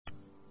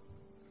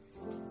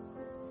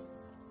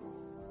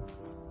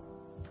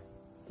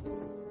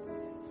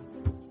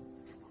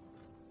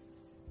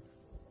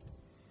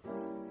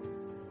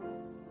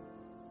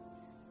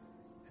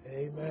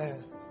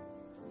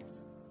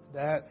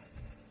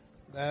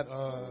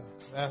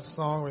That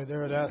song right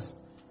there,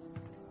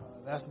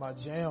 that's my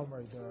jam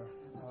right there.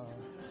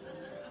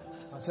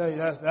 I tell you,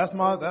 that's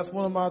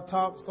one of my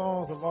top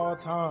songs of all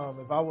time.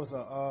 If I was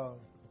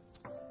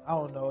I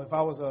don't know, if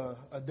I was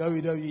a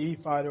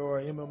WWE fighter or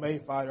an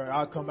MMA fighter,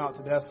 I'd come out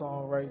to that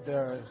song right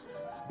there and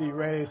be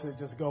ready to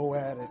just go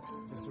at it,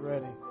 just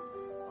ready.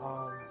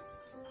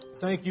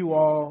 Thank you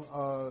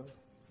all,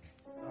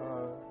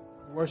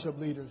 worship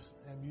leaders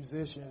and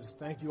musicians.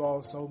 Thank you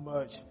all so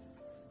much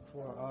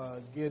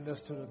for getting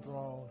us to the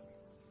throne.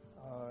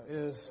 It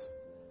is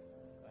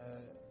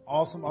an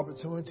awesome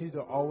opportunity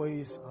to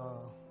always,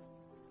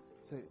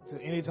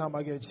 to anytime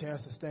I get a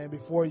chance to stand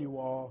before you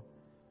all.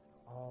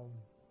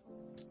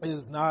 It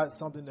is not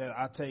something that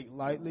I take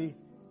lightly.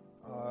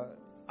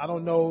 I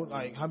don't know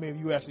like how many of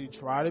you actually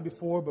tried it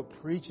before, but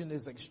preaching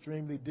is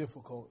extremely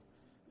difficult.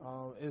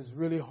 It's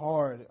really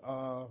hard.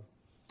 I'm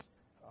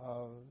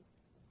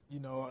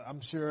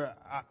sure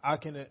I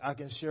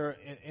can share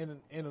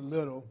in a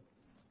little.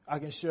 I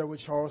can share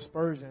with Charles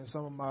Spurgeon.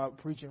 Some of my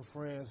preaching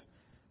friends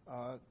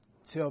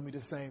tell me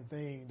the same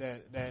thing,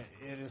 that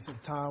it is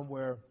a time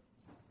where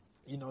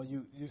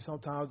you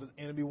sometimes the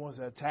enemy wants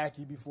to attack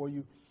you before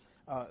you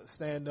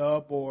stand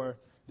up, or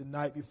the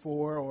night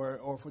before,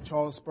 or for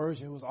Charles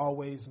Spurgeon, it was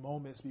always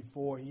moments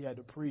before he had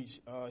to preach.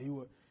 He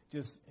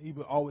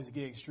would always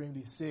get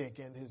extremely sick,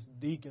 and his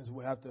deacons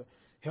would have to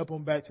help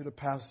him back to the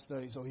pastor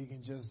study so he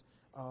can just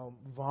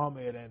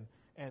vomit,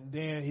 and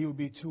then he would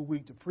be too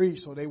weak to preach,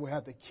 so they would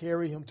have to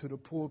carry him to the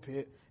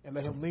pulpit and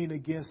let him lean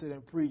against it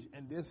and preach.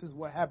 And this is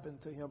what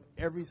happened to him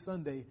every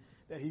Sunday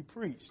that he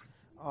preached.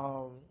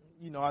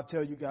 I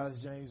tell you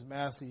guys, James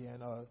Massey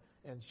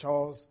and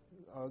Charles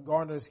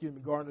Gardner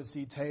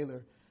C.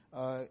 Taylor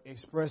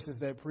expresses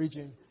that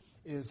preaching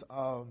is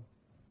a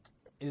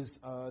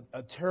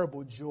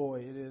terrible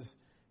joy. It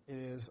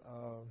is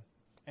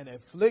an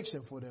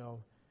affliction for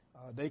them.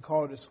 They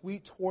call it the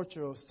sweet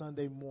torture of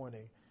Sunday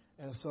morning.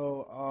 And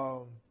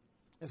so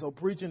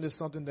preaching is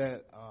something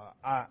that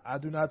I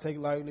do not take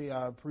lightly.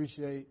 I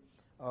appreciate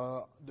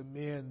the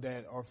men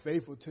that are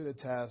faithful to the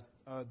task,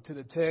 to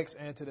the text,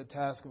 and to the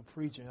task of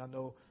preaching. I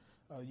know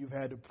you've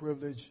had the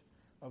privilege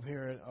of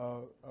hearing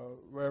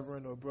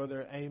Reverend or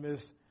Brother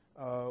Amos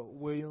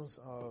Williams,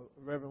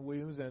 Reverend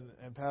Williams,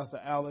 and Pastor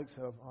Alex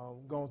have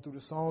gone through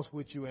the songs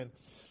with you, and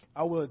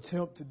I will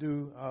attempt to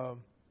do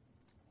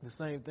the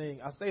same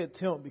thing. I say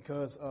attempt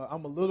because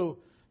I'm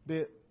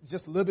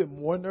just a little bit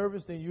more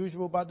nervous than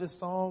usual about this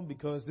song,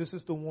 because this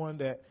is the one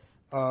that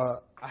I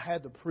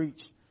had to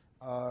preach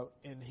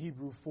in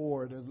Hebrew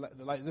 4.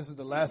 This is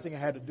the last thing I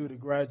had to do to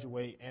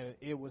graduate, and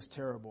it was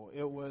terrible.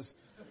 It was,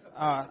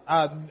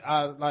 I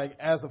like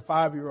as a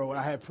 5-year-old,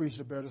 I had preached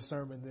a better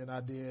sermon than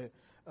I did.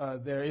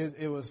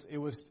 It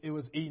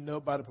was eaten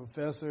up by the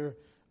professor.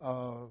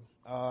 I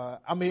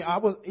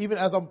was, even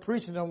as I'm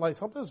preaching, I'm like,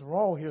 something's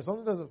wrong here.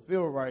 Something doesn't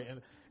feel right.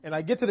 And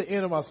I get to the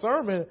end of my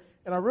sermon,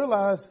 and I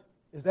realize,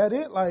 is that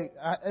it? Like,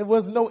 it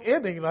was no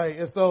ending. Like,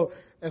 I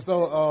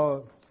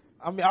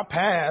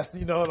passed,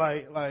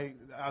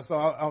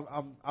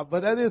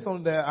 but that is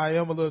something that I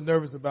am a little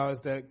nervous about,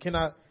 is that can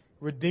I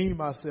redeem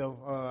myself,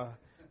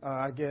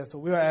 I guess. So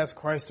we'll ask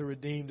Christ to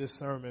redeem this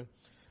sermon.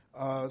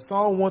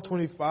 Psalm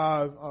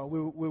 125,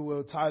 we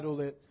will title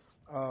it,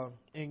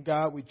 In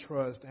God We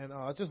Trust. And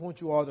I just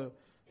want you all to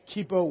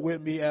keep up with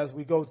me as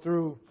we go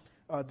through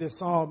this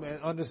psalm,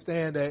 and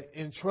understand that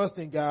in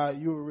trusting God,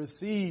 you will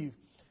receive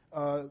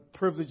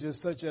privileges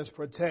such as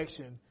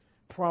protection,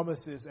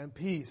 promises, and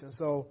peace. And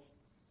so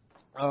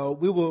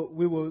we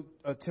will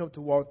attempt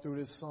to walk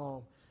through this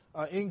psalm.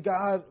 In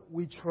God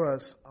we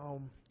trust.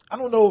 I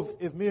don't know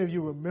if many of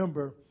you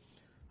remember,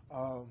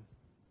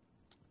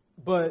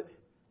 but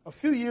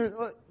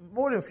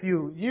more than a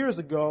few years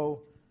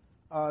ago,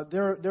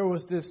 there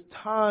was this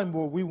time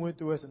where we went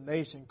through as a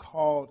nation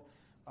called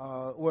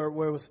where it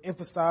was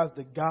emphasized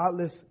the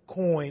godless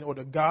coin, or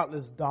the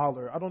godless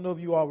dollar. I don't know if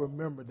you all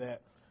remember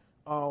that.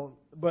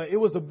 But it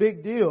was a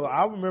big deal.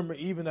 I remember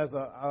even as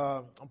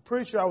I'm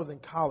pretty sure I was in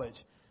college,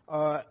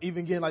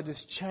 even getting like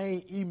this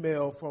chain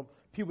email from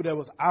people that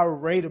was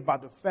irate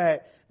about the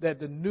fact that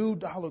the new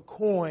dollar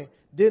coin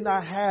did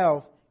not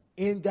have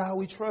 "In God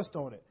We Trust"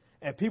 on it.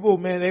 And people,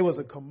 man, there was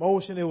a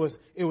commotion. It was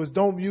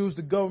don't use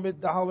the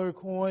government dollar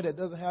coin that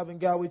doesn't have "In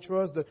God We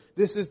Trust."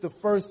 This is the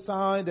first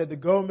sign that the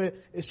government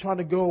is trying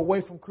to go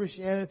away from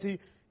Christianity,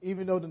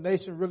 even though the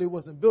nation really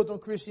wasn't built on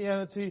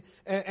Christianity.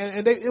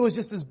 It was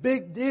just this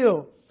big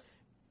deal.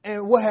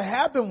 And what had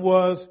happened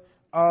was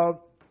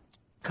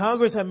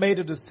Congress had made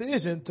a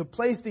decision to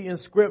place the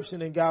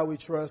inscription "In God We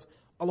Trust"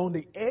 along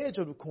the edge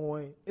of the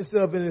coin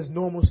instead of in its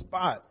normal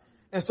spot.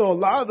 And so a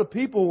lot of the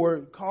people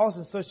were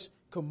causing such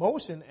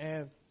commotion,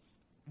 and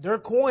their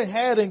coin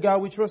had "In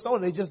God We Trust" on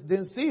it. They just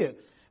didn't see it.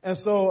 And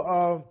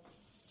so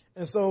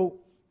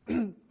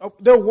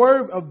there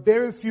were a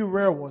very few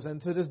rare ones, and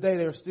to this day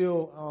there's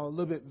still a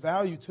little bit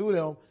value to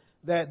them,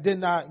 that did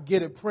not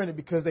get it printed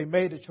because they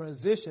made the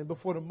transition. But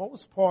for the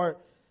most part,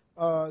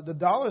 the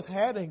dollars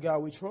had "In God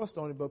We Trust"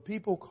 on it, but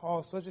people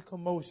caused such a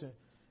commotion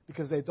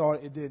because they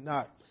thought it did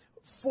not.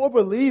 For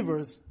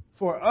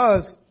for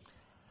us,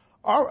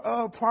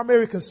 our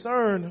primary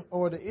concern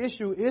or the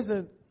issue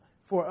isn't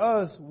for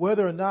us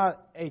whether or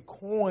not a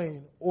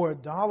coin or a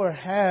dollar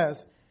has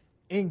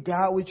in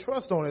God we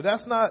trust on it.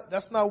 That's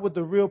not what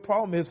the real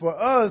problem is. For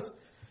us,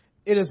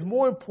 it is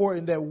more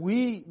important that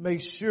we make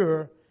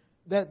sure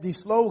that the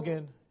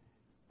slogan,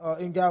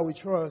 in God we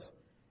trust,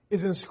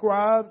 is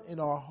inscribed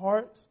in our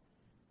hearts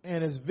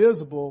and is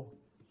visible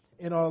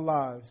in our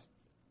lives.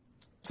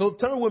 So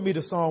turn with me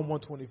to Psalm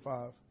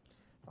 125.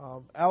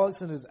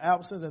 Alex, in his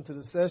absence and to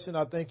the session,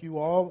 I thank you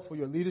all for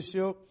your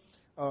leadership.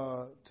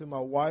 To my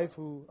wife,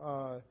 who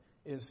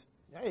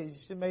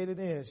she made it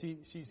in.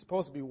 She's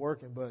supposed to be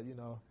working, but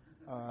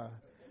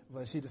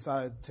but she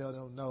decided to tell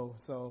them no.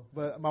 So,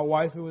 but my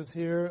wife, who is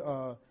here,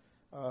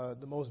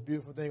 the most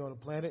beautiful thing on the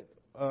planet.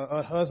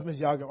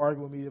 Husbands, y'all can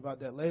argue with me about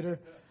that later.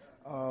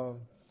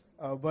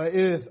 But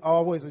it is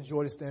always a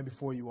joy to stand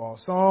before you all.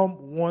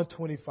 Psalm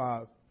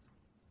 125.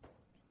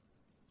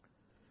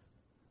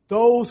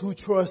 Those who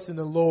trust in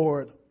the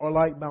Lord are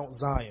like Mount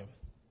Zion,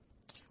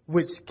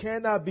 which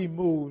cannot be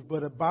moved,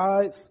 but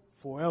abides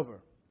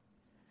forever.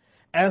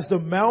 As the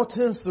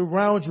mountains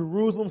surround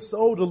Jerusalem,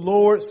 so the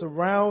Lord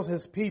surrounds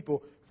his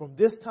people from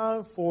this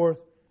time forth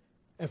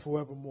and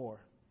forevermore.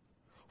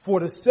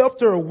 For the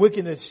scepter of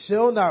wickedness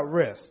shall not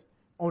rest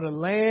on the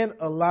land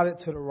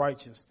allotted to the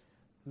righteous,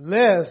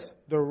 lest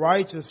the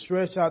righteous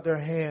stretch out their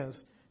hands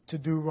to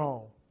do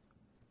wrong.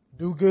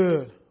 Do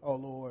good, O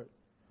Lord,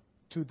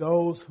 to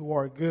those who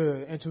are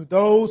good, and to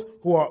those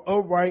who are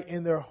upright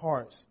in their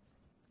hearts.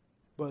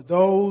 But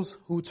those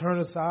who turn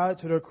aside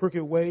to their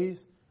crooked ways,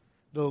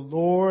 the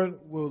Lord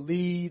will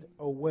lead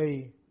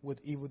away with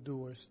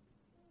evildoers.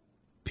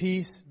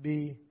 Peace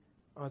be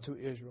unto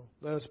Israel.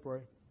 Let us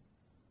pray.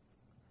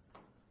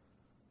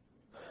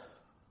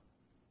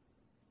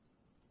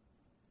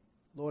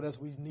 Lord, as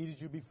we needed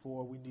you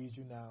before, we need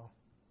you now.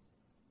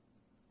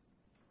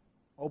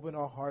 Open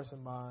our hearts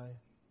and minds.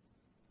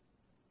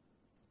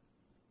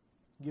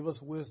 Give us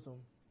wisdom.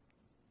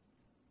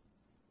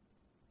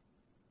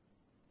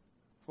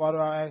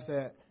 Father, I ask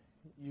that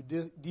you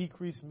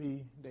decrease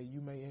me, that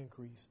you may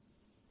increase.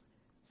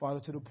 Father,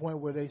 to the point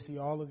where they see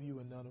all of you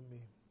and none of me.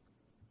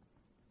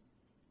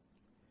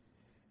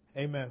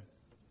 Amen.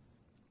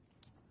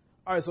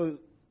 All right, so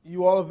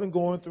you all have been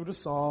going through the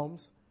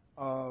Psalms.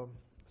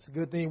 It's a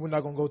good thing we're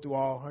not going to go through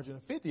all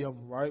 150 of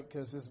them, right?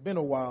 Because it's been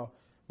a while.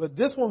 But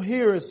this one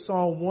here is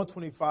Psalm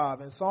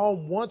 125. And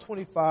Psalm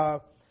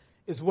 125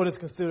 is what is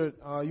considered,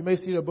 you may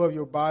see it above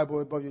your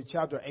Bible, above your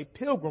chapter, a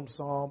pilgrim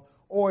psalm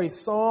or a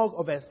song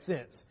of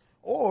ascents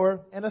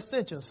or an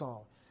ascension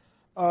song.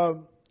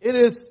 It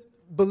is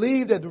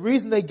believed that the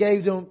reason they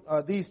gave them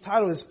these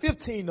titles is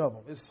 15 of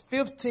them. It's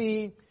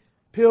 15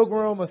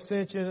 pilgrim,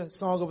 ascension,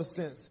 song of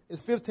ascents.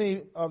 It's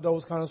 15 of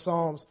those kind of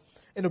psalms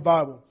in the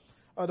Bible.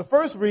 The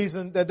first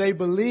reason that they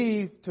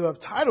believe to have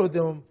titled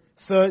them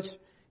such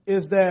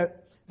is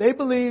that they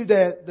believe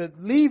that the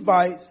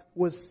Levites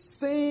would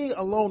sing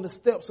along the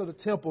steps of the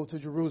temple to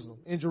Jerusalem,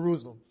 in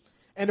Jerusalem.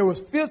 And there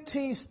was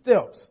 15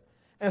 steps.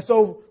 And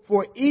so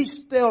for each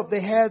step,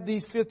 they had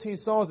these 15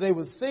 songs they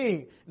would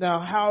sing. Now,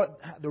 how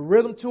the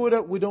rhythm to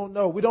it, we don't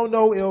know. We don't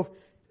know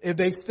if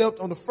they stepped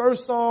on the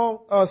first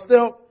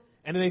step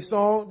and then they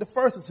sung the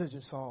first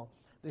ascension song.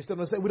 They stepped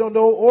on the second. We don't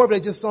know, or if they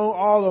just sung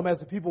all of them as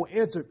the people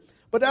entered.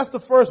 But that's the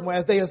first one.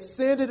 As they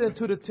ascended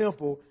into the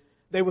temple,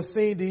 they would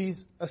sing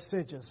these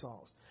ascension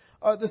songs.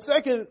 The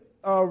second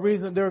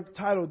reason they're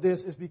titled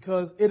this is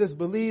because it is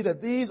believed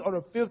that these are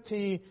the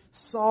 15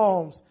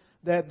 psalms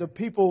that the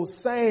people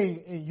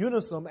sang in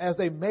unison as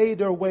they made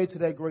their way to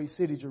that great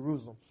city,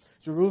 Jerusalem.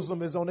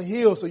 Jerusalem is on the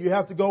hill, so you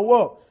have to go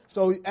up.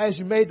 So as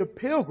you made the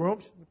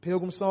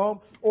pilgrim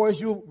psalm, or as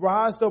you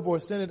rised up or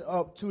ascended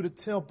up to the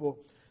temple,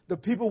 the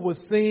people would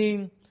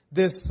sing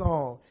this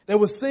song. They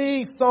would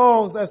sing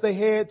songs as they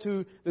head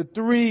to the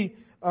 3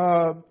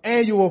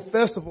 annual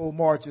festival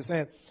marches.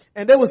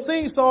 And they would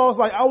sing songs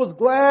like, I was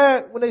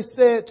glad when they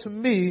said to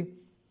me,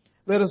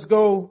 let us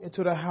go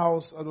into the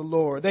house of the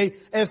Lord. They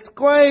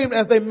exclaimed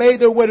as they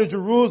made their way to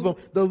Jerusalem,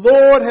 the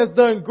Lord has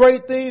done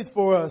great things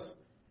for us.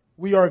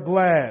 We are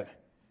glad.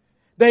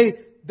 They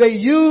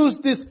use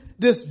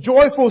this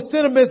joyful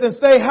sentiment and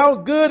say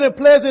how good and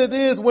pleasant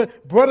it is when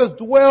brothers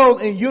dwell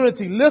in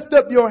unity. Lift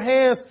up your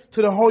hands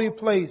to the holy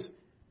place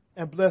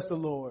and bless the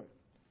Lord.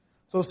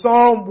 So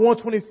Psalm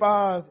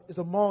 125 is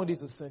among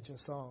these ascension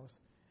songs.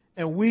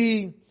 And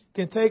we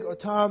can take our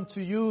time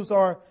to use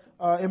our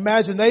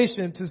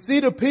imagination to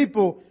see the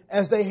people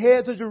as they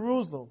head to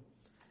Jerusalem.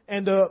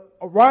 And the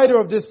writer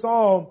of this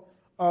psalm,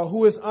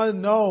 who is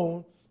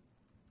unknown,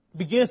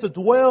 begins to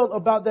dwell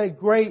about that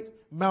great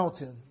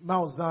mountain,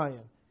 Mount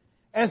Zion.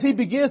 As he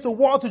begins to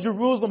walk to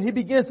Jerusalem, he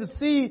begins to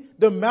see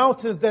the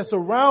mountains that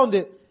surround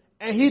it,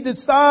 and he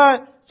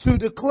decides to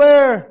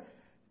declare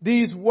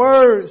these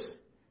words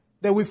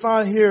that we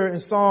find here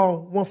in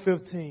Psalm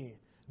 115.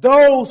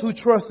 Those who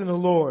trust in the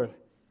Lord,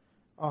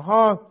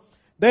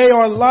 they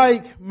are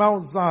like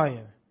Mount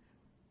Zion,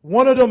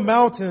 one of the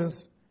mountains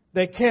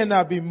that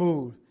cannot be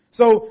moved.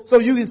 So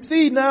you can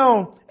see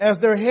now, as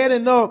they're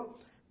heading up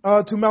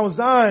to Mount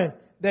Zion,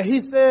 that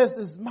he says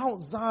this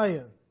Mount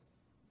Zion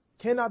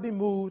cannot be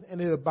moved and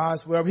it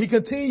abides forever. He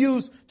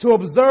continues to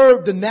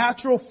observe the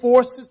natural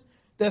forces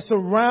that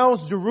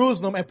surrounds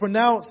Jerusalem and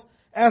pronounce,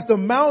 as the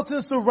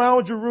mountains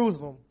surround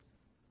Jerusalem,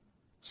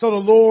 so the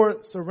Lord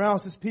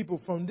surrounds his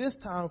people from this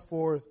time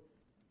forth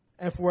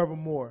and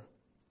forevermore.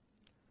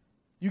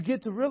 You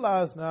get to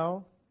realize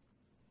now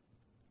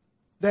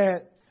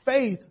that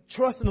faith,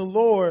 trust in the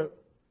Lord,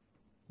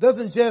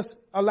 doesn't just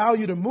allow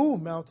you to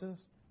move mountains,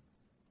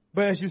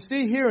 but as you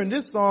see here in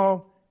this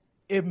psalm,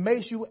 it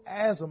makes you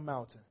as a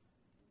mountain,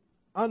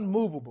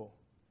 unmovable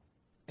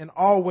and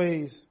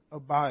always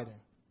abiding.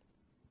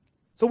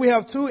 So we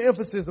have two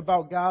emphases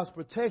about God's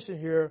protection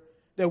here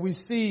that we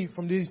see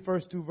from these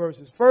first two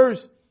verses.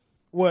 First,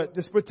 what?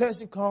 This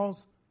protection comes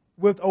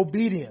with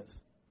obedience.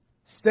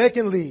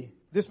 Secondly,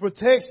 this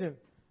protection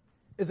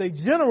is a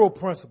general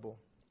principle.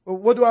 But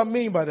what do I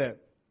mean by that?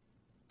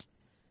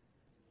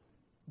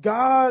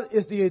 God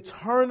is the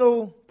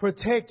eternal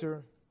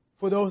protector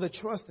for those that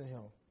trust in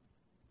Him.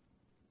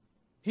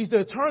 He's the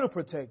eternal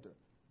protector.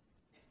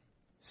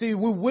 See,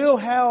 we will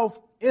have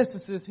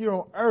instances here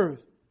on earth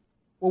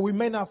where we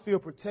may not feel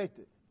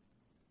protected,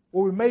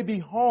 where we may be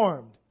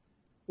harmed,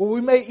 where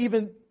we may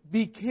even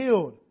be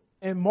killed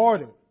and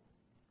martyred.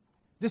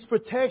 This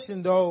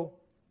protection, though,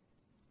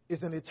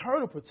 is an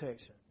eternal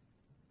protection.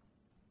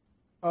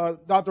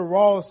 Dr.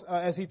 Ross,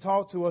 as he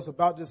talked to us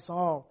about this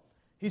psalm,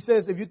 he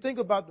says, if you think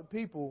about the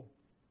people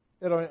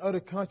that are in other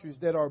countries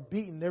that are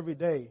beaten every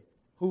day,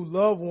 whose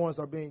loved ones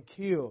are being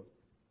killed,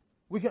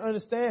 we can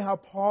understand how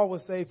Paul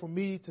would say, for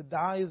me to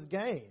die is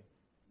gain.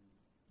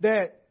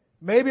 That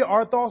maybe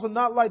our thoughts are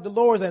not like the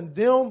Lord's, and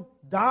them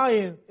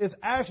dying is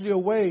actually a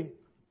way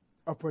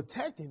of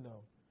protecting them.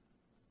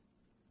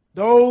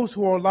 Those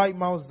who are like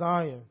Mount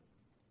Zion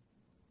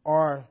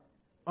are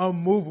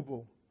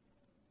unmovable,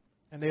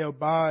 and they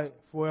abide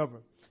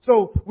forever.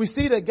 So we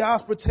see that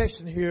God's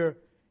protection here,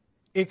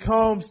 it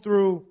comes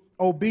through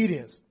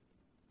obedience.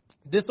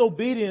 This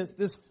obedience,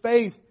 this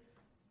faith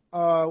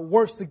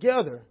works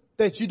together.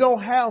 That you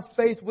don't have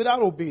faith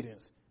without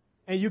obedience.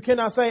 And you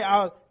cannot say,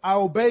 I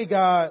obey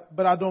God,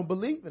 but I don't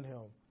believe in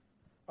Him.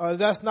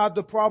 That's not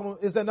the problem.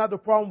 Is that not the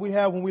problem we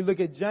have when we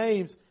look at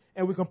James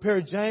and we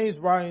compare James'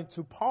 writing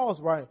to Paul's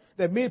writing?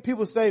 That many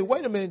people say,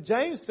 wait a minute,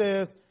 James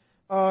says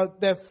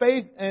that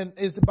faith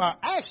is about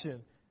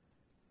action.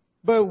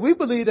 But we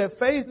believe that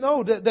faith,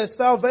 that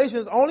salvation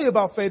is only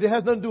about faith. It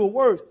has nothing to do with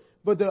works.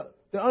 But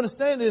the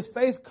understanding is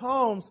faith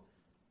comes,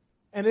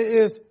 and it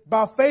is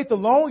by faith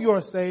alone you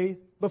are saved,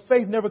 but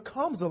faith never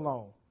comes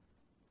alone.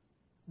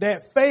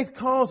 That faith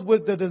comes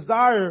with the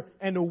desire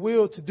and the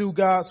will to do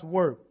God's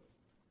work.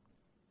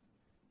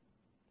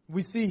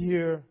 We see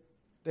here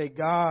that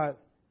God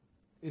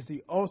is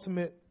the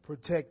ultimate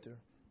protector.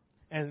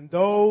 And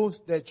those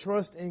that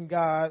trust in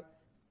God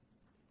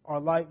are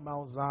like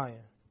Mount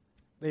Zion.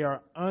 They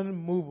are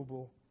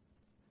unmovable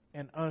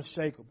and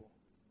unshakable.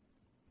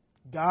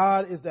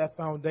 God is that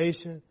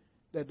foundation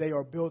that they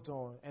are built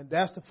on. And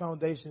that's the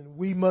foundation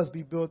we must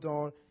be built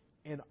on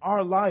in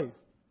our life.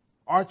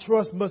 Our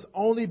trust must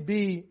only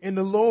be in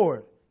the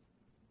Lord.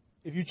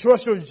 If you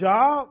trust your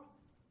job,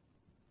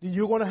 then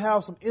you're going to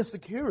have some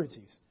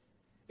insecurities.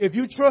 If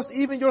you trust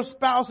even your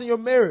spouse in your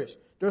marriage,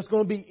 there's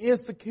going to be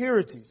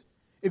insecurities.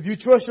 If you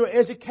trust your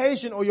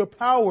education or your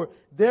power,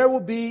 there will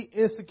be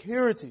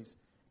insecurities.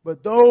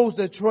 But those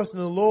that trust in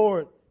the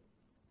Lord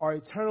are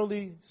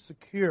eternally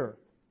secure.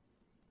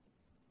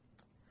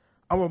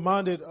 I'm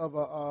reminded of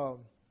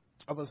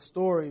a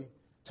story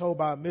told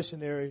by a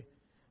missionary.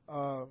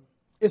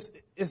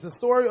 It's the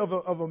story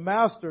of a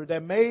master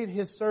that made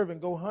his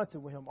servant go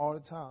hunting with him all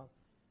the time.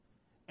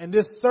 And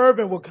this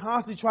servant would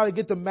constantly try to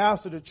get the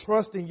master to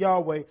trust in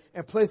Yahweh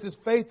and place his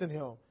faith in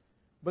Him.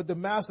 But the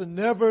master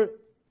never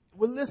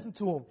would listen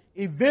to him.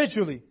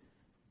 Eventually,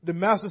 the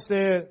master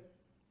said,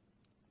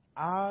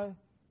 I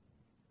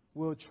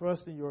will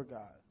trust in your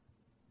God.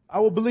 I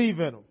will believe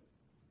in Him.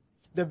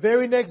 The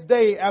very next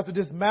day, after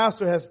this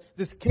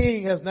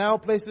king has now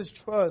placed his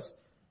trust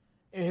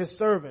in his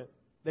servant,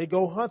 they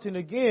go hunting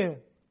again,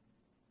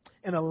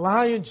 and a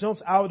lion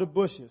jumps out of the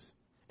bushes.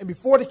 And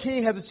before the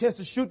king has a chance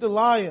to shoot the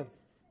lion,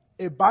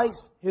 it bites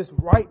his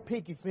right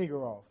pinky finger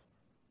off.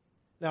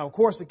 Now, of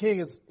course, the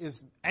king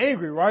is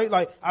angry, right?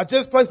 Like, I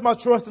just placed my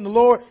trust in the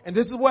Lord, and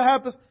this is what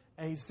happens.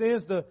 And he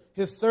sends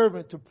his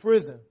servant to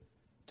prison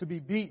to be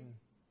beaten.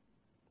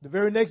 The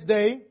very next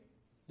day,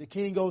 the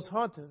king goes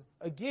hunting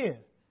again,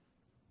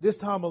 this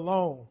time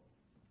alone.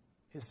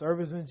 His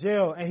servant's in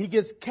jail, and he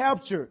gets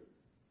captured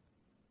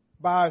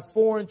by a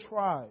foreign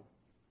tribe.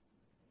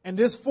 And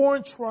this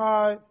foreign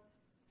tribe,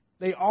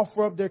 they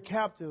offer up their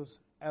captives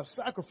as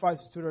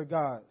sacrifices to their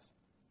gods.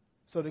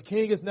 So the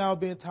king is now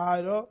being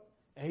tied up,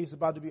 and he's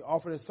about to be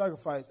offered as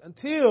sacrifice,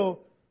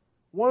 until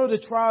one of the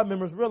tribe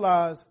members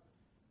realize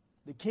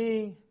the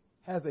king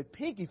has a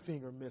pinky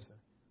finger missing.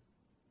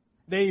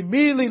 They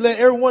immediately let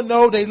everyone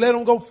know. They let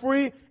him go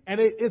free,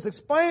 and it's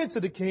explained to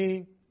the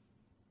king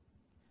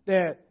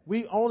that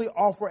we only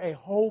offer a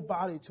whole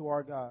body to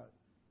our God.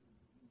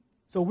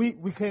 So we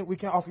can't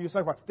offer you a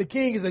sacrifice. The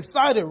king is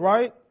excited,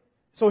 right?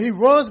 So he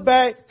runs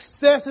back,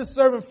 sets his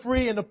servant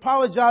free, and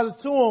apologizes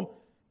to him.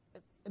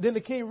 And then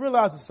the king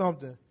realizes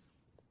something.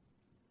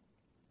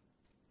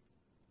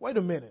 Wait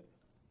a minute.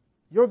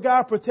 Your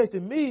God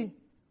protected me,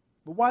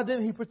 but why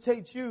didn't he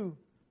protect you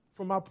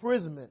from my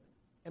imprisonment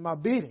and my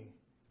beating?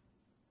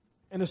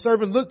 And the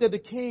servant looked at the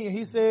king and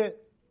he said,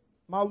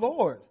 my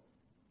Lord,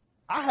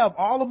 I have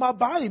all of my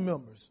body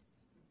members.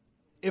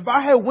 If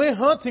I had went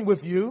hunting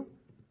with you,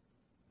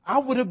 I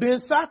would have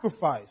been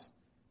sacrificed.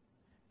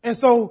 And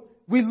so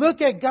we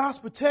look at God's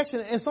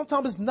protection, and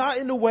sometimes it's not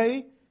in the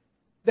way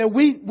that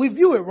we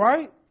view it,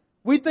 right?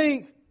 We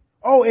think,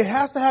 oh, it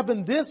has to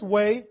happen this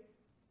way,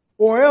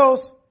 or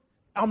else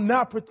I'm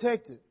not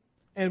protected.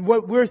 And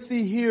what we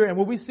see here and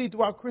what we see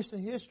throughout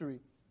Christian history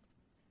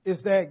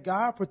is that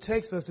God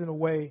protects us in a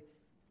way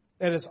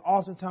that is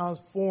oftentimes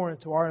foreign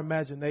to our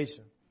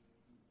imagination.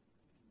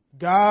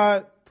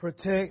 God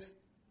protects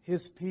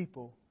his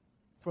people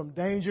from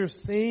danger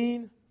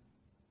seen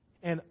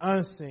and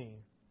unseen.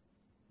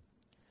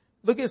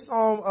 Look at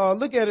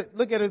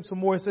it some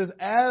more. It says,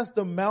 as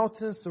the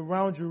mountains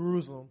surround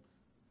Jerusalem,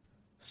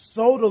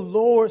 so the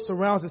Lord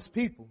surrounds his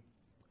people.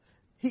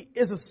 He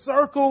is a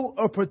circle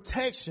of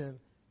protection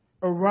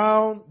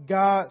around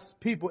God's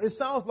people. It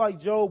sounds like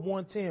Job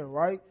 1:10,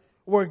 right?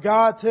 Where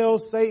God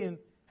tells Satan,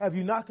 have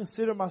you not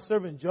considered my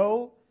servant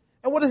Job?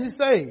 And what does he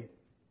say?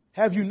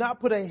 Have you not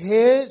put a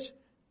hedge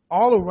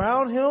all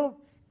around him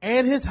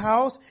and his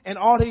house and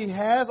all that he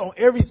has on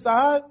every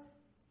side?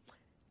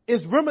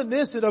 It's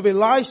reminiscent of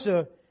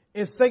Elisha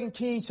in 2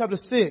 Kings chapter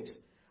 6,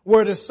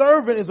 where the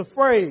servant is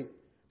afraid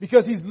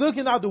because he's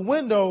looking out the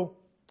window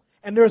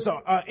and there's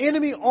an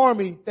enemy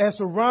army that has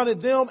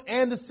surrounded them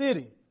and the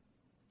city.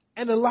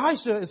 And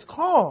Elisha is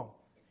calm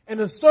and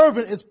the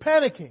servant is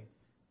panicking.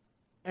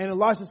 And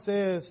Elisha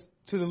says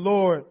to the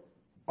Lord,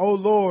 "O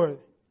Lord,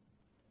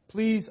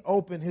 please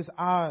open his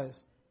eyes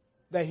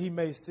that he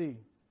may see."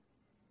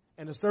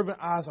 And the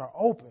servant's eyes are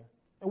open.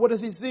 And what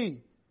does he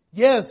see?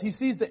 Yes, he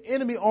sees the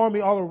enemy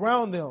army all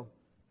around them.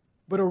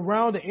 But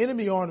around the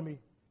enemy army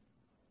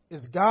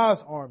is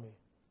God's army.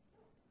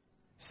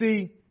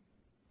 See,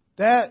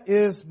 that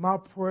is my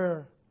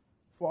prayer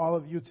for all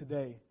of you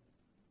today,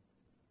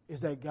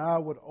 is that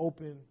God would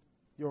open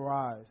your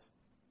eyes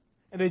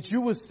and that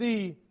you would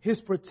see his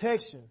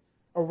protection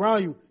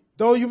around you.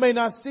 Though you may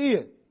not see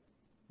it,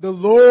 the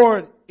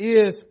Lord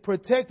is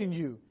protecting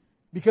you.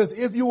 Because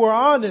if you were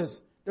honest,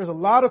 there's a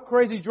lot of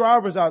crazy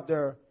drivers out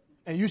there,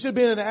 and you should have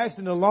been in an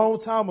accident a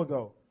long time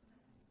ago.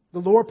 The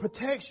Lord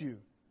protects you.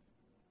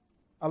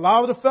 A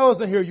lot of the fellas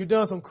in here, you've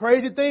done some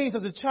crazy things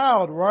as a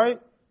child, right?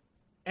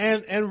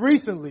 And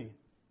recently.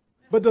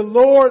 But the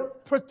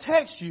Lord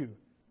protects you.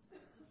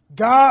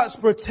 God's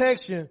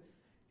protection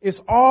is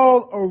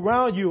all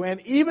around you.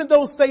 And even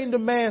though Satan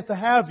demands to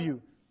have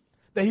you,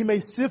 that he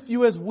may sift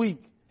you as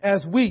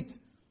wheat,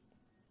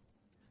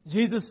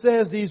 Jesus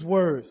says these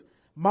words,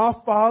 "My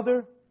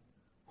Father,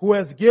 who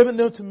has given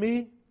them to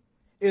me,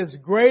 is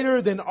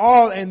greater than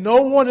all, and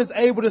no one is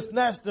able to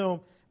snatch them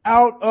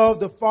out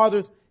of the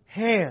Father's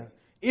hands."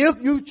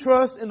 If you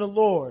trust in the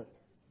Lord,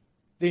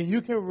 then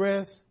you can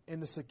rest in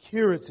the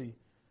security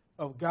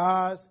of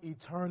God's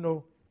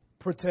eternal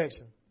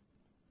protection.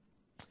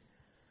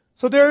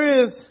 So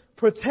there is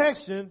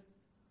protection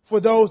for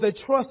those that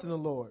trust in the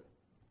Lord.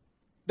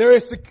 There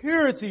is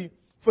security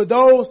for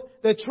those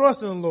that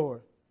trust in the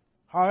Lord.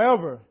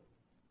 However,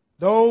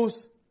 those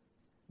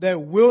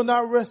that will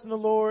not rest in the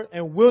Lord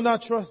and will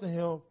not trust in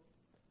him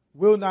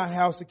will not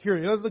have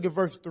security. Let's look at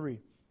verse 3.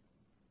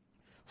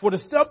 "For the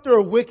scepter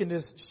of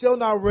wickedness shall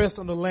not rest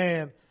on the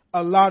land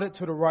allotted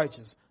to the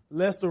righteous,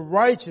 lest the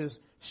righteous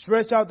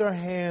stretch out their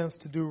hands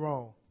to do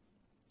wrong."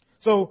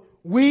 So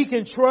we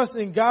can trust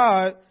in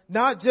God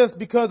not just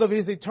because of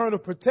his eternal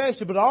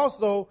protection, but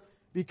also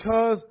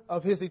because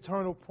of his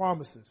eternal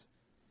promises.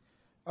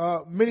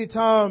 Many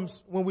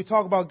times when we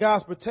talk about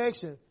God's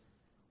protection,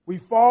 we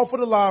fall for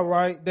the lie,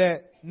 right,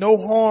 that no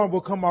harm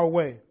will come our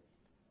way.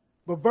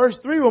 But verse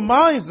 3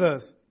 reminds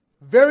us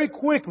very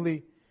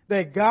quickly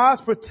that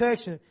God's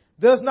protection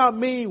does not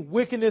mean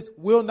wickedness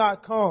will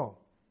not come.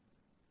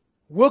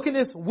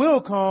 Wickedness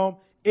will come.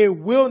 It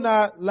will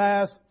not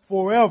last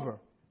forever.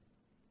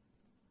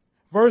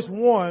 Verse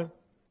 1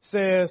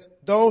 says,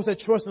 those that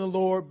trust in the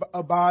Lord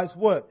abides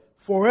what?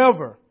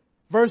 Forever.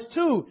 Verse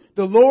 2,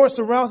 the Lord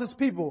surrounds his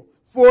people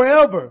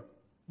forever.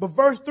 But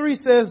verse 3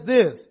 says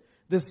this,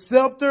 the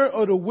scepter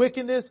of the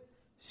wickedness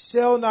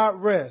shall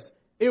not rest.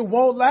 It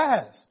won't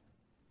last.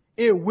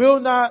 It will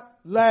not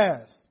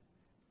last.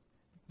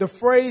 The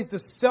phrase,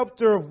 the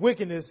scepter of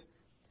wickedness,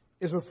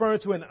 is referring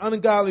to an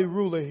ungodly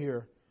ruler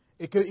here.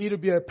 It could either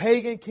be a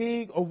pagan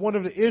king or one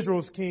of the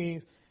Israel's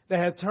kings that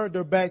had turned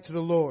their back to the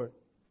Lord.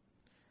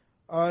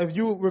 If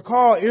you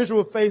recall,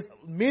 Israel faced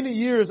many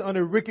years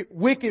under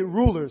wicked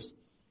rulers.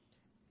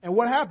 And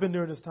what happened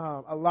during this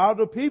time? A lot of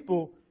the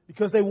people,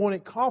 because they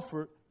wanted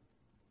comfort,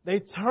 they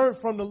turned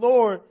from the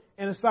Lord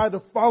and decided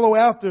to follow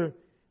after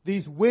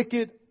these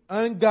wicked,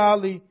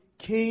 ungodly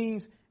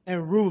kings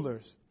and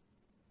rulers.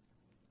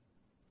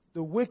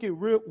 the wicked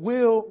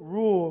will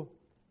rule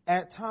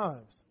at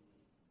times.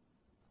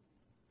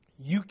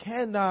 You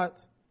cannot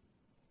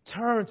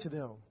turn to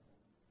them.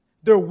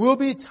 There will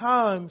be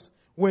times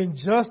when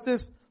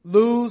justice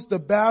lose the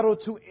battle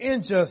to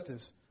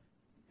injustice,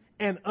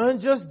 and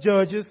unjust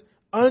judges,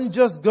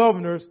 unjust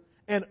governors,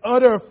 and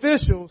other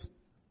officials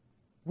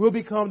will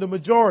become the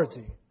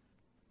majority.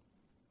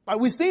 Like,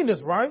 we've seen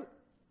this, right?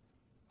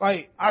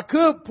 Like, I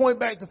could point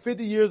back to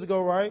 50 years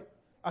ago, right?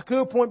 I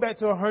could point back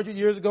to 100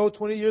 years ago,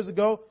 20 years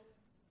ago.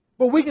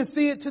 But we can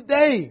see it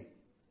today.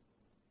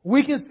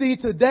 We can see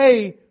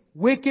today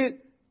wicked,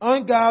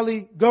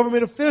 ungodly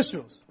government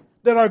officials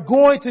that are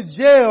going to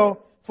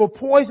jail for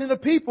poisoning the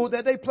people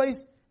that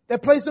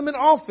place them in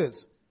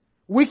office.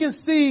 We can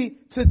see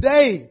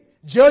today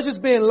judges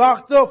being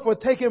locked up for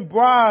taking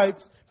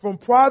bribes from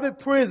private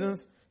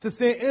prisons to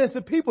send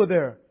innocent people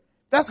there.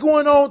 That's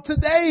going on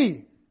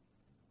today.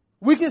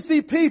 We can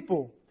see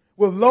people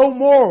with low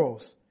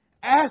morals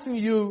asking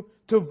you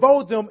to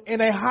vote them in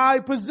a high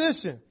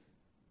position.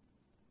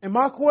 And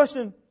my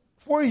question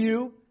for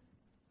you,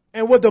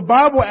 and what the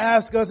Bible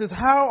asks us, is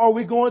how are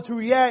we going to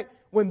react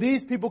when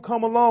these people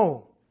come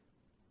along?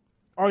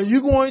 Are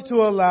you going to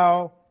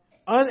allow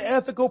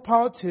unethical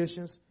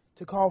politicians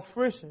to cause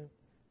friction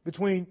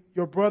between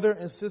your brother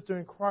and sister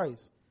in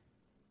Christ?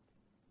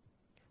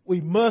 We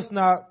must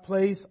not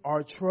place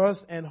our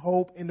trust and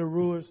hope in the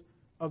rulers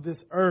of this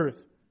earth,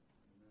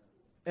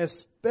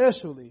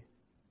 especially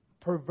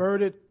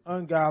perverted,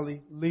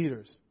 ungodly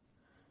leaders.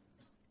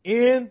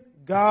 In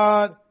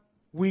God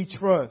we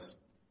trust.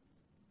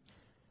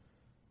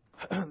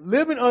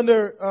 Living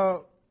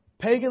under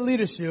pagan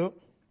leadership,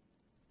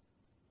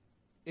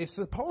 it's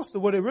supposed to,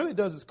 what it really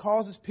does is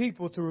causes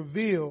people to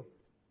reveal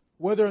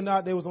whether or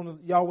not they was on the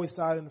Yahweh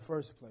side in the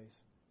first place.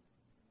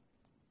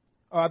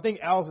 I think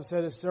Alice has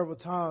said it several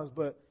times,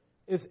 but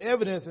it's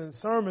evidence in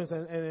sermons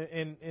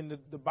and in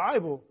the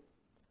Bible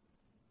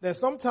that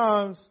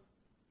sometimes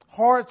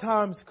hard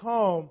times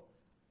come,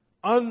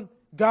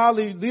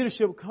 ungodly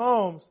leadership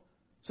comes,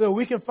 so that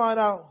we can find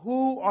out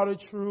who are the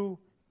true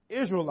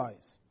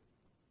Israelites.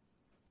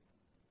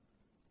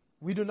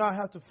 We do not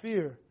have to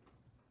fear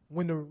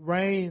when the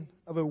reign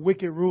of a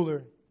wicked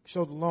ruler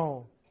shows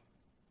along,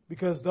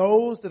 because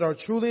those that are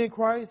truly in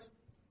Christ,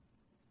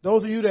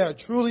 those of you that are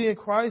truly in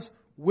Christ,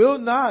 will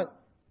not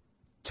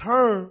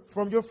turn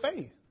from your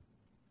faith.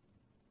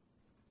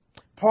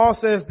 Paul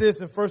says this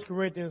in 1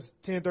 Corinthians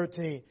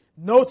 10:13.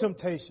 No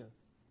temptation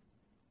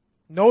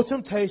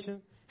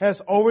has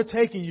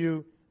overtaken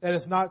you that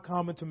is not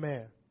common to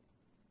man.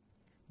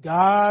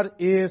 God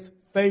is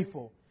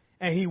faithful,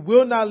 and He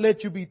will not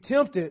let you be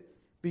tempted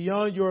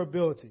beyond your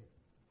ability.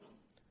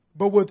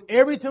 But with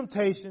every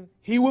temptation,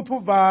 He will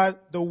provide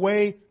the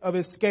way of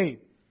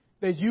escape,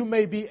 that you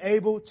may be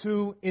able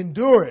to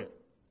endure it.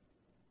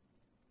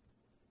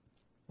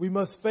 We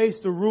must face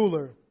the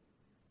ruler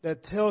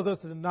that tells us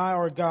to deny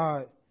our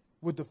God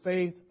with the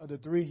faith of the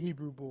 3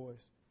 Hebrew boys,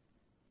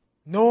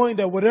 knowing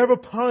that whatever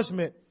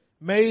punishment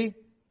may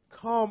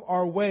come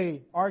our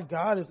way, our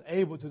God is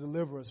able to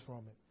deliver us from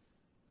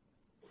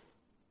it.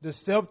 The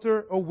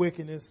scepter of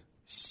wickedness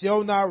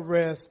shall not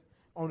rest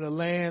on the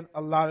land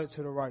allotted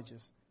to the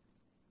righteous,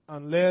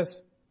 unless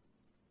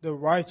the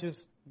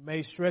righteous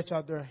may stretch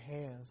out their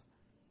hands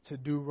to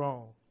do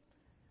wrong.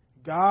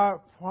 God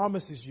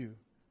promises you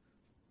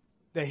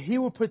that He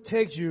will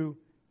protect you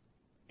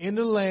in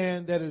the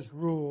land that is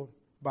ruled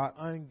by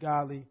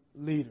ungodly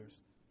leaders.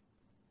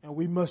 And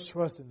we must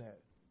trust in that.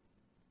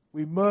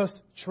 We must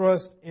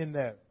trust in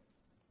that.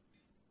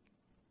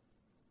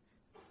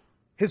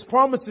 His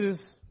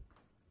promises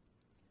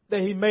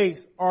that He makes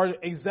are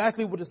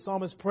exactly what the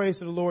psalmist prays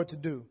to the Lord to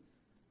do.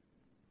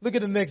 Look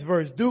at the next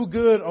verse. Do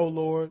good, O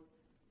Lord,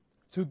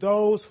 to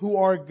those who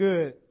are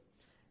good,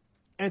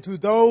 and to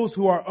those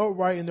who are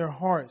upright in their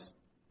hearts.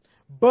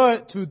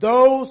 But to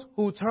those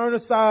who turn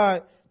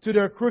aside to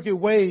their crooked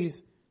ways,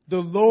 the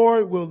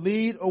Lord will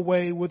lead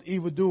away with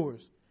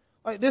evildoers.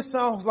 Like, this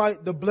sounds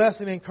like the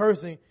blessing and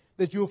cursing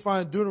that you'll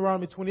find in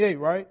Deuteronomy 28,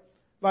 right?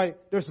 Like,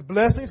 there's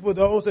blessings for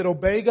those that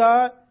obey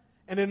God,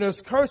 and then there's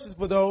curses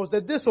for those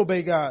that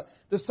disobey God.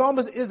 The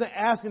psalmist isn't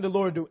asking the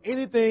Lord to do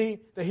anything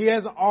that He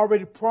hasn't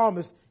already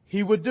promised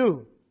He would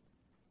do.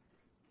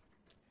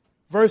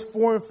 Verse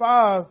 4 and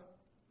 5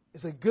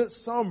 is a good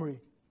summary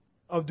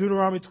of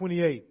Deuteronomy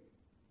 28.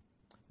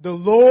 The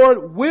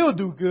Lord will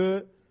do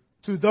good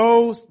to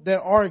those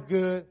that are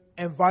good,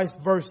 and vice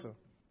versa.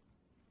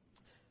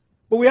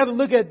 But we have to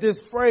look at this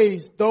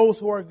phrase, those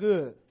who are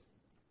good.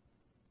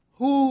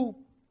 Who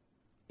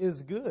is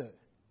good?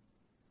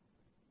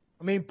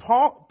 I mean,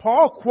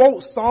 Paul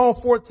quotes Psalm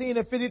 14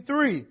 and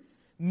 53.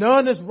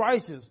 None is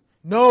righteous.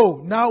 No,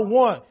 not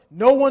one.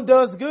 No one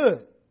does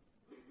good.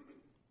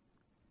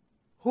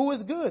 Who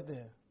is good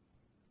then?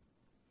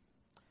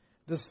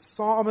 The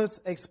psalmist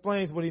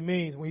explains what he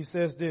means when he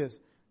says this.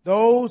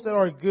 Those that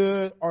are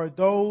good are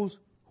those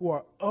who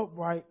are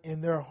upright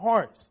in their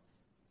hearts.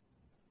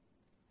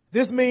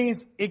 This means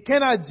it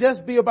cannot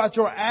just be about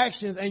your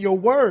actions and your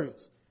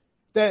words.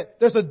 That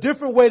there's a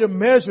different way to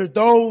measure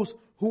those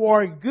who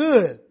are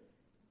good.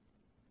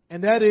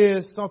 And that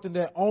is something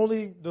that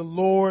only the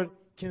Lord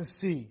can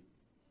see.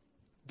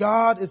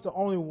 God is the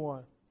only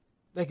one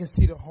that can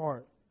see the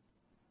heart.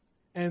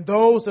 And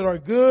those that are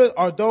good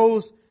are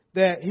those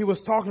that he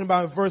was talking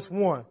about in verse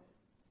 1.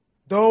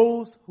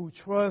 Those who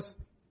trust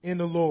in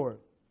the Lord.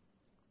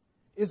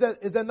 Is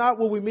that not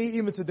what we mean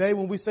even today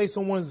when we say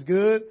someone's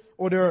good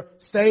or they're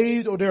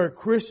saved or they're a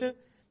Christian?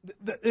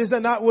 Is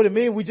that not what it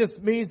means? We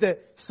just means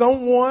that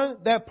someone,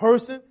 that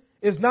person,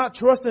 is not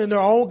trusting in their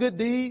own good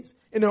deeds,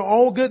 in their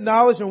own good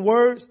knowledge and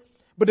words,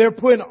 but they're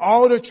putting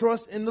all their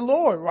trust in the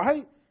Lord,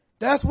 right?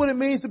 That's what it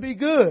means to be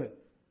good.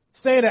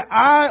 Saying that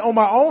I, on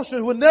my own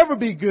strength, would never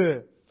be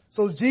good.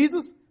 So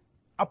Jesus,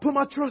 I put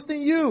my trust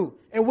in you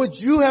and what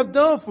you have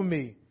done for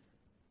me.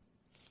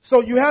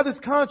 So you have this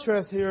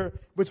contrast here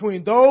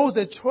between those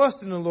that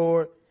trust in the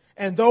Lord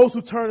and those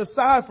who turn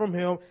aside from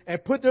Him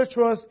and put their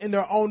trust in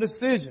their own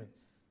decision.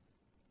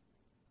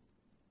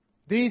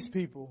 These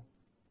people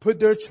put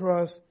their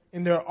trust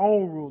in their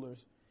own rulers,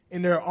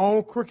 in their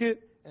own crooked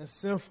and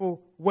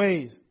sinful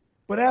ways.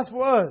 But as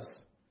for us,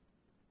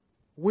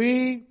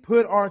 we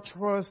put our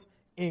trust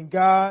in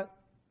God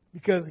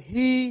because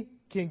He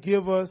can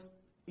give us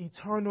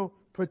eternal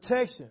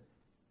protection.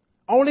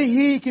 Only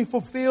He can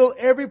fulfill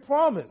every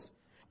promise.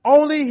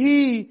 Only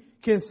He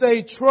can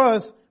say,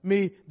 trust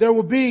me, there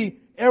will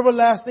be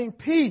everlasting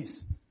peace.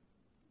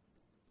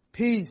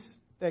 Peace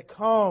that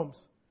comes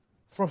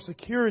from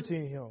security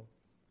in Him.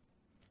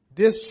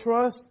 This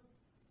trust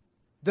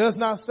does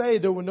not say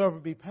there will never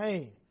be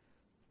pain.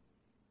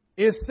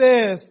 It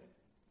says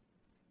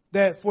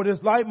that for this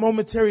light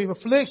momentary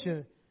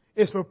affliction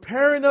is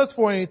preparing us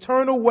for an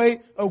eternal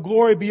weight of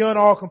glory beyond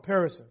all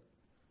comparison.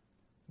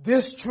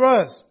 This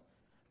trust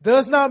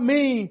does not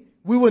mean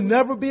we will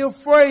never be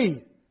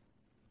afraid.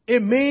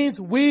 It means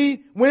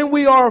when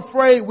we are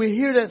afraid, we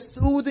hear that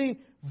soothing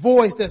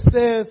voice that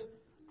says,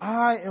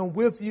 I am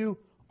with you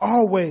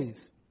always.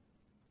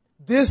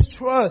 This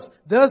trust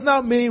does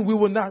not mean we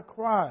will not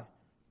cry.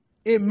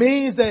 It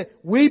means that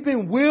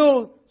weeping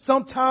will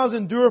sometimes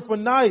endure for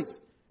nights,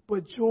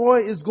 but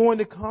joy is going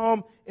to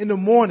come in the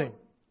morning.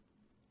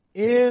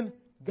 In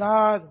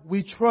God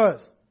we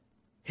trust.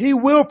 He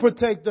will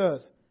protect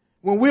us.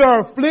 When we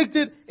are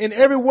afflicted in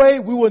every way,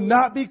 we will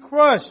not be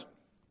crushed.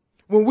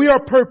 When we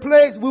are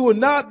perplexed, we will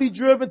not be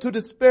driven to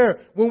despair.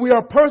 When we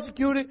are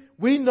persecuted,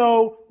 we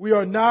know we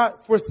are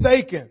not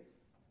forsaken.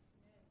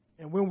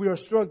 And when we are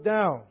struck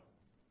down,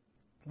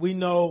 we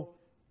know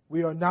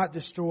we are not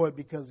destroyed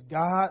because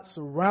God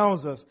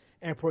surrounds us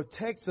and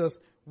protects us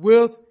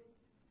with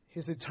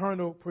His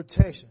eternal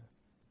protection.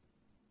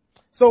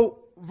 So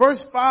verse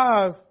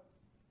 5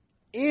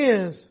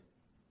 ends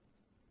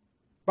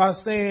by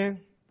saying,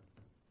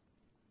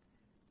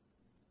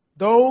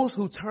 those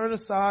who turn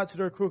aside to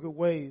their crooked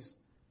ways,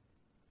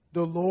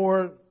 the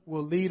Lord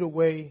will lead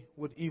away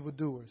with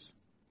evildoers.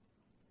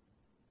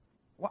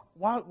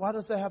 Why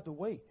does that have to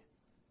wait?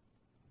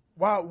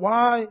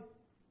 Why,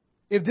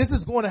 if this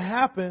is going to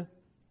happen,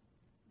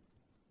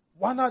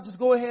 why not just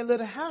go ahead and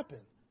let it happen?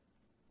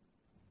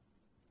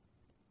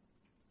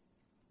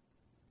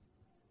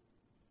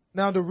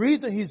 Now, the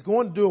reason He's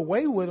going to do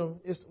away with them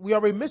is, we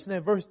already mentioned that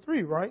in verse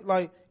 3, right?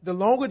 Like, the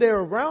longer they're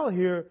around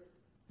here,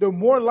 the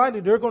more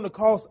likely they're going to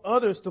cause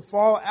others to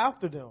fall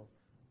after them.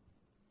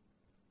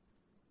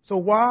 So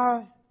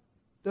why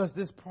does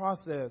this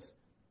process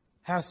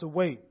have to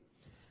wait?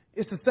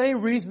 It's the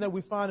same reason that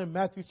we find in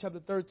Matthew chapter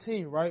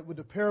 13, right? With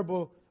the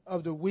parable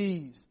of the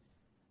weeds.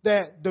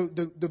 That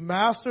the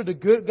master, the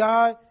good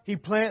guy, he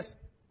plants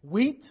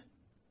wheat.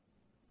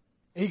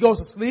 And he goes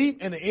to sleep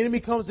and the enemy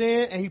comes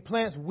in and he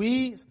plants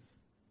weeds.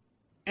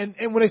 And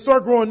when they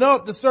start growing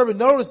up, the servant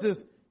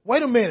notices,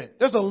 wait a minute,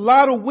 there's a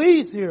lot of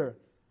weeds here.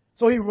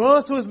 So he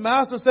runs to his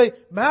master and say,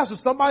 Master,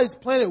 somebody's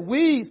planted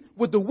weeds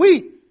with the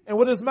wheat. And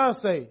what does his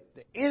master say?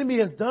 The enemy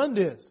has done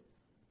this.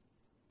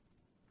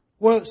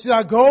 Well, should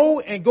I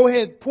go and go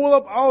ahead and pull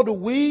up all the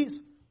weeds?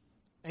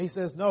 And he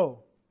says,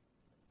 no.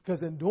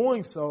 Because in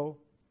doing so,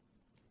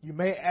 you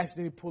may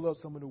accidentally pull up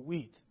some of the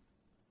wheat.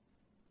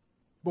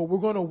 But we're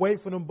going to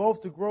wait for them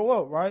both to grow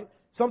up, right?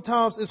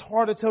 Sometimes it's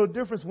hard to tell the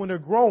difference when they're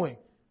growing.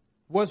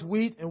 What's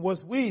wheat and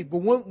what's weed. But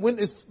when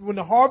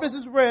the harvest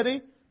is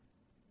ready,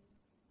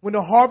 we're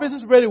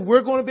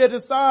going to be able to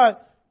decide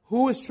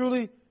who is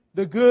truly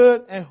the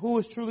good and who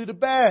is truly the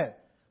bad.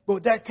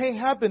 But that can't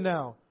happen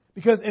now.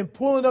 Because in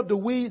pulling up the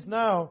weeds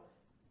now,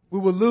 we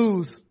will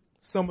lose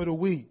some of the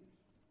wheat.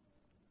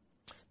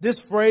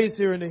 This phrase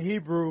here in the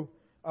Hebrew,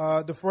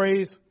 the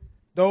phrase,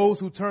 those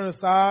who turn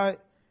aside,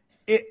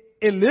 it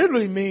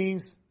literally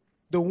means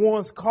the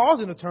ones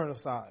causing to turn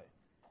aside.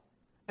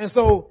 And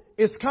so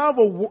it's kind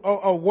of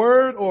a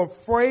word or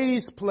a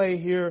phrase play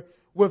here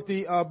with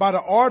by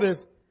the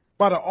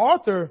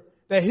author,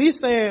 that he's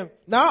saying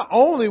not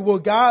only will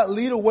God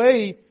lead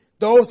away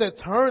those that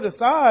turn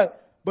aside,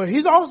 but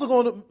He's also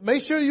going to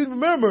make sure you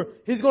remember,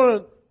 He's going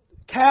to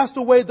cast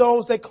away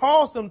those that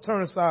cause them to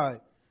turn aside.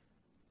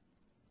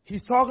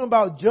 He's talking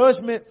about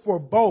judgment for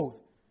both.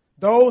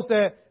 Those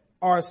that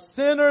are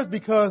sinners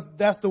because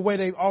that's the way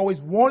they've always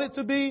wanted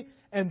to be,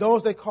 and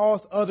those that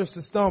cause others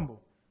to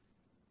stumble.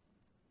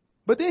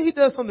 But then he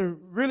does something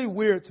really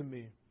weird to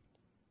me.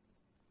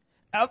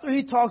 After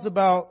he talks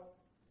about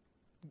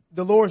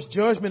the Lord's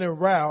judgment and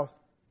wrath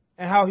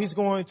and how he's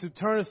going to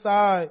turn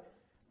aside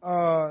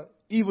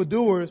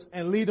evildoers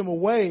and lead them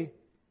away,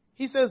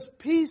 he says,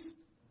 peace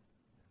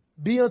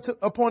be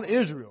upon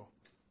Israel.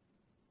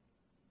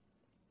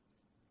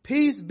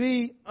 Peace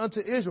be unto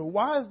Israel.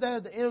 Why is that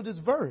at the end of this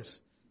verse?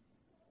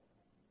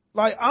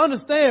 Like, I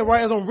understand,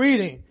 right, as I'm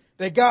reading,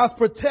 that God's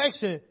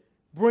protection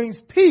brings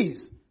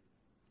peace.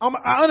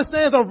 I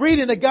understand as I'm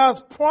reading that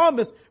God's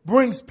promise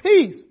brings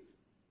peace.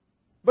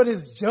 But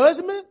His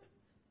judgment?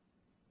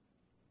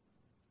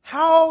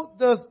 How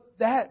does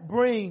that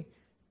bring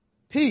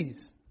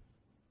peace?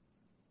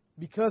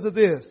 Because of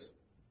this.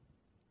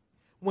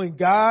 When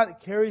God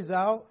carries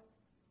out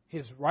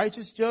His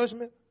righteous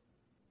judgment,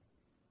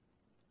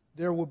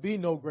 there will be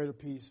no greater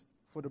peace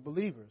for the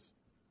believers.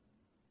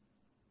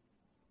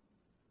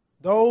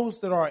 Those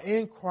that are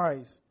in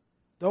Christ,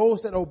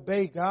 those that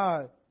obey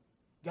God,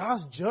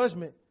 God's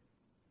judgment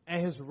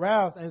and His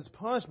wrath and His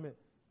punishment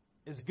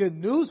is good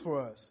news for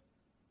us.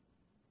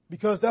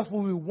 Because that's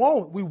what we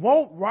want. We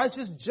want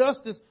righteous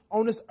justice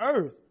on this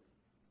earth.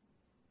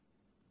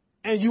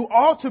 And you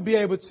ought to be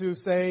able to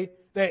say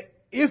that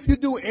if you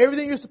do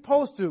everything you're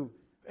supposed to,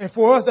 and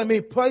for us, that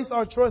means place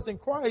our trust in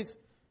Christ,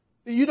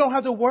 then you don't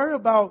have to worry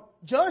about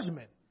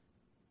judgment.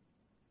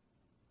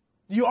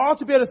 You ought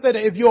to be able to say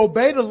that if you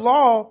obey the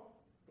law,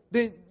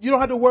 then you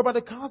don't have to worry about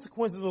the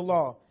consequences of the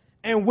law.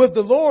 And with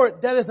the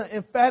Lord, that is an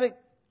emphatic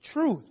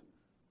truth.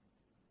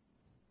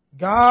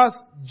 God's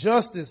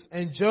justice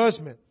and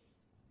judgment.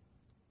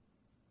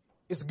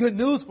 It's good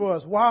news for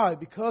us. Why?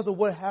 Because of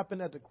what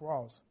happened at the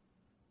cross.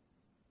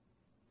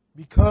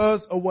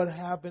 Because of what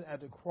happened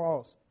at the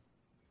cross.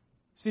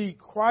 See,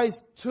 Christ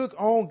took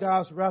on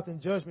God's wrath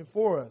and judgment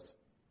for us.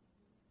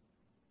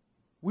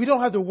 We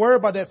don't have to worry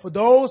about that. For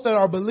those that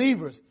are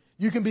believers,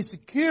 you can be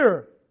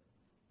secure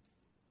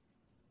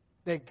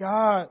that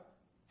God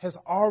has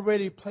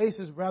already placed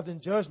His wrath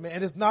and judgment,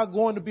 and it's not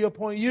going to be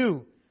upon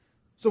you.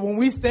 So when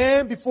we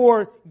stand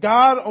before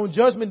God on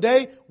Judgment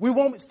Day, we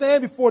won't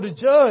stand before the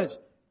judge.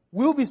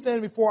 We'll be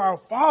standing before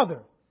our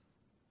Father.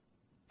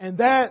 And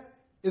that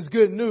is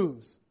good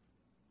news.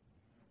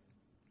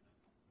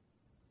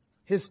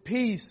 His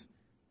peace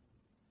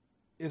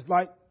is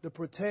like the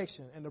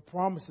protection and the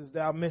promises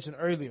that I mentioned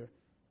earlier.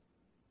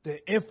 The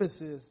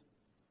emphasis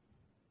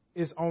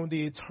is on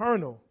the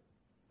eternal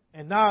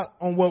and not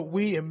on what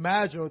we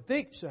imagine or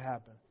think should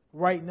happen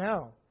right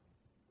now.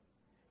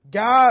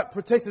 God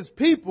protects His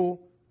people,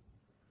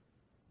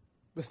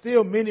 but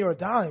still many are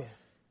dying.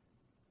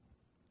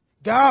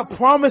 God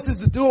promises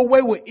to do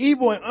away with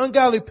evil and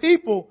ungodly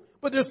people,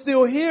 but they're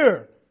still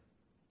here.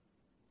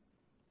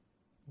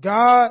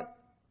 God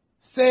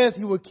says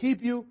He will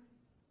keep you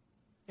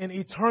in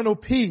eternal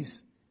peace,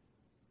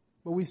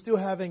 but we still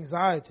have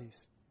anxieties.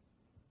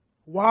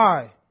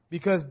 Why?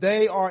 Because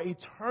they are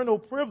eternal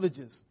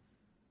privileges.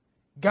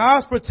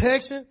 God's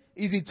protection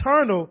is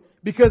eternal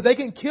because they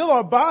can kill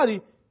our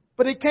body,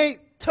 but it can't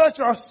touch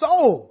our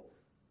soul.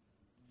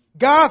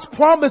 God's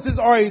promises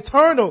are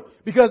eternal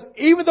because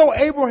even though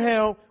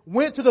Abraham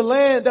went to the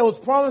land that was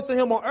promised to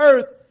him on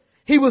earth,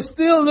 he was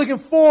still looking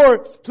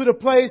forward to the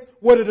place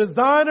where the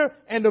designer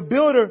and the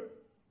builder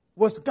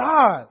was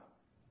God.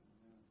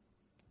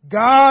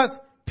 God's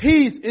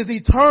peace is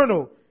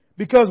eternal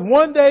because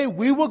one day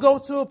we will go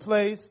to a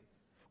place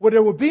where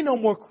there will be no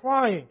more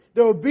crying.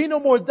 There will be no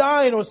more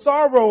dying or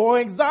sorrow or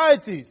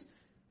anxieties.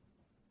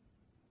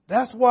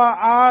 That's why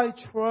I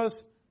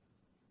trust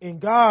in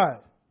God.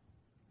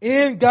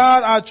 In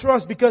God I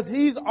trust because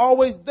He's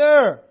always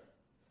there.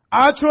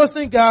 I trust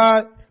in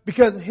God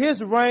because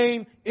His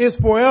reign is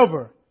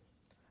forever.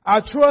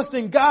 I trust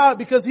in God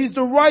because He's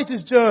the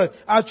righteous judge.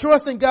 I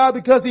trust in God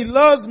because He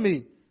loves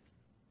me.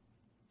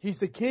 He's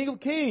the King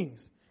of Kings.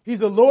 He's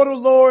the Lord of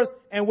Lords.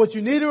 And what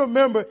you need to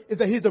remember is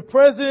that He's the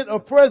President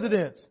of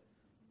Presidents.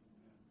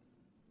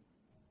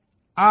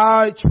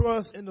 I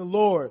trust in the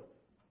Lord,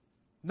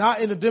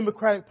 not in the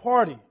Democratic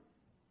Party.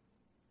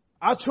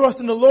 I trust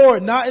in the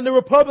Lord, not in the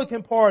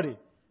Republican Party.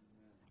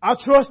 I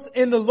trust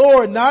in the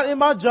Lord, not in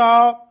my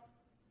job,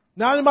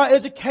 not in my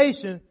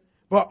education,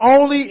 but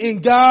only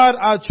in God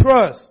I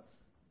trust.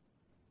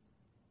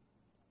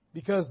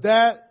 Because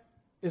that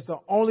is the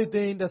only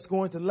thing that's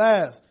going to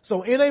last.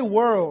 So in a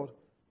world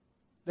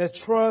that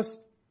trusts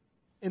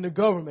in the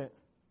government,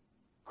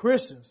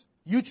 Christians,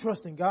 you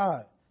trust in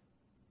God.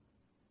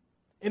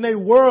 In a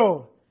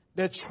world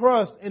that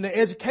trusts in the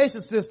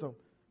education system,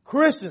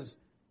 Christians,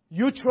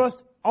 you trust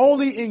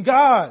only in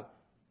God.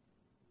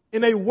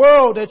 In a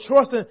world that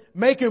trusts in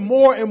making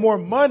more and more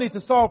money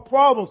to solve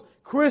problems,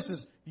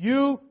 Christians,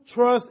 you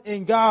trust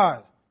in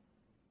God.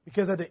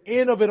 Because at the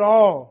end of it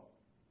all,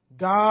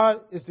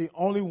 God is the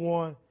only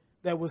one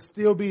that will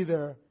still be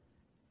there.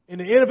 In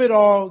the end of it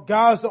all,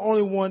 God is the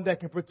only one that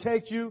can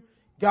protect you.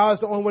 God is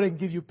the only one that can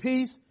give you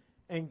peace.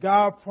 And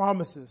God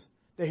promises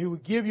that He will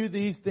give you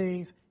these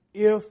things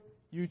if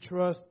you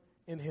trust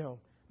in Him.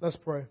 Let's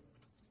pray.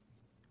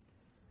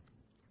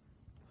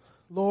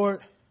 Lord,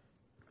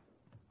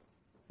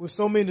 with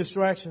so many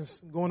distractions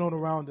going on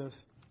around us,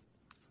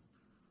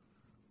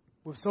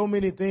 with so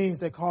many things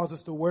that cause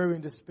us to worry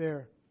and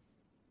despair,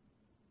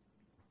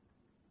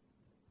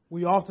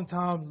 we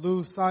oftentimes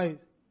lose sight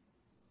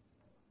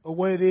of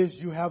what it is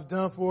you have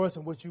done for us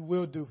and what you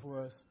will do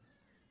for us.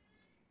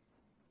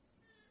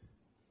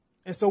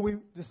 And so we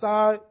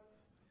decide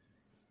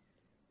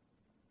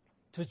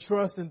to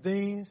trust in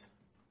things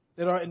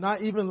that are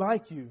not even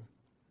like you.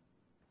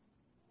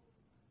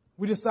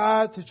 We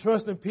decide to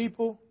trust in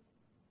people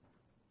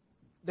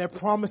that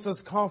promise us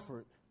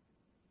comfort.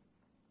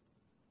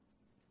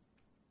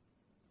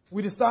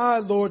 We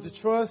decide, Lord, to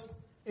trust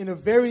in the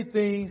very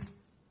things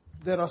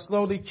that are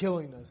slowly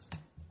killing us.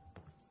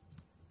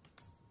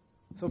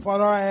 So,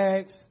 Father, I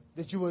ask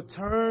that you would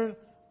turn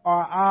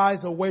our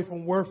eyes away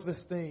from worthless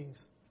things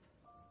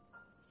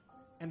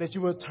and that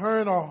you would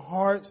turn our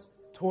hearts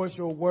towards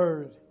your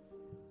word.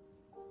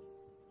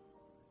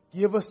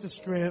 Give us the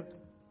strength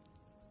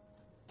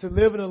to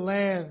live in a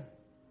land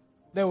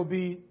that will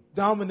be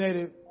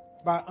dominated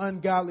by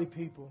ungodly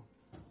people.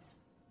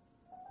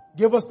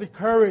 Give us the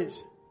courage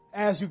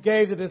as you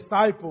gave the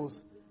disciples.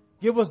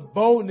 Give us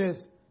boldness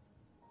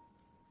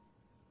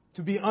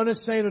to be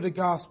unashamed of the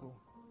gospel,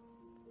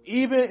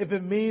 even if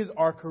it means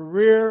our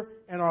career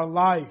and our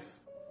life.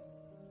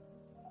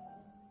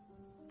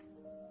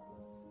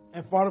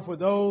 And Father, for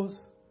those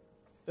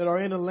that are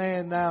in a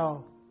land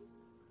now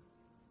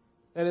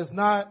that is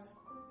not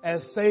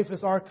as safe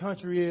as our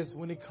country is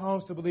when it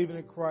comes to believing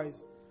in Christ,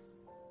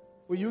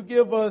 will you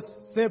give us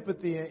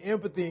sympathy and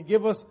empathy and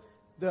give us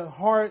the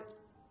heart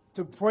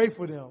to pray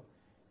for them?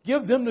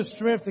 Give them the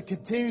strength to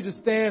continue to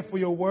stand for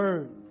your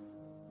word.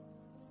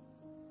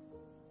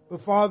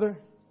 But Father,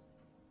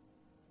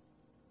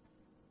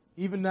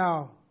 even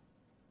now,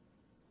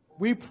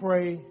 we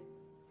pray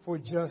for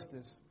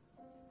justice,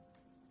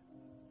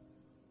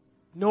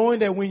 knowing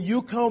that when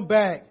you come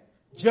back,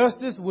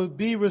 justice will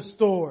be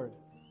restored.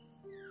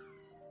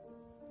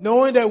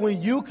 Knowing that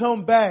when you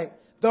come back,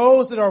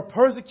 those that are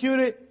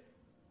persecuted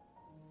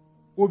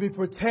will be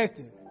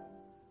protected.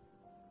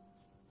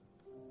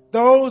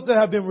 Those that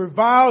have been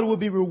reviled will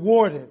be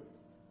rewarded.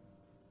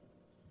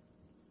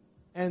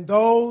 And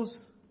those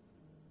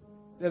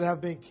that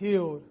have been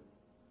killed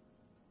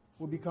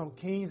will become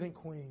kings and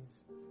queens.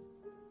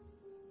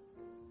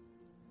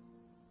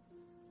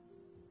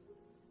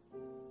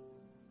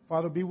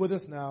 Father, be with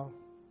us now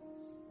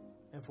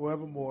and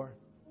forevermore.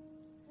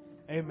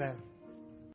 Amen.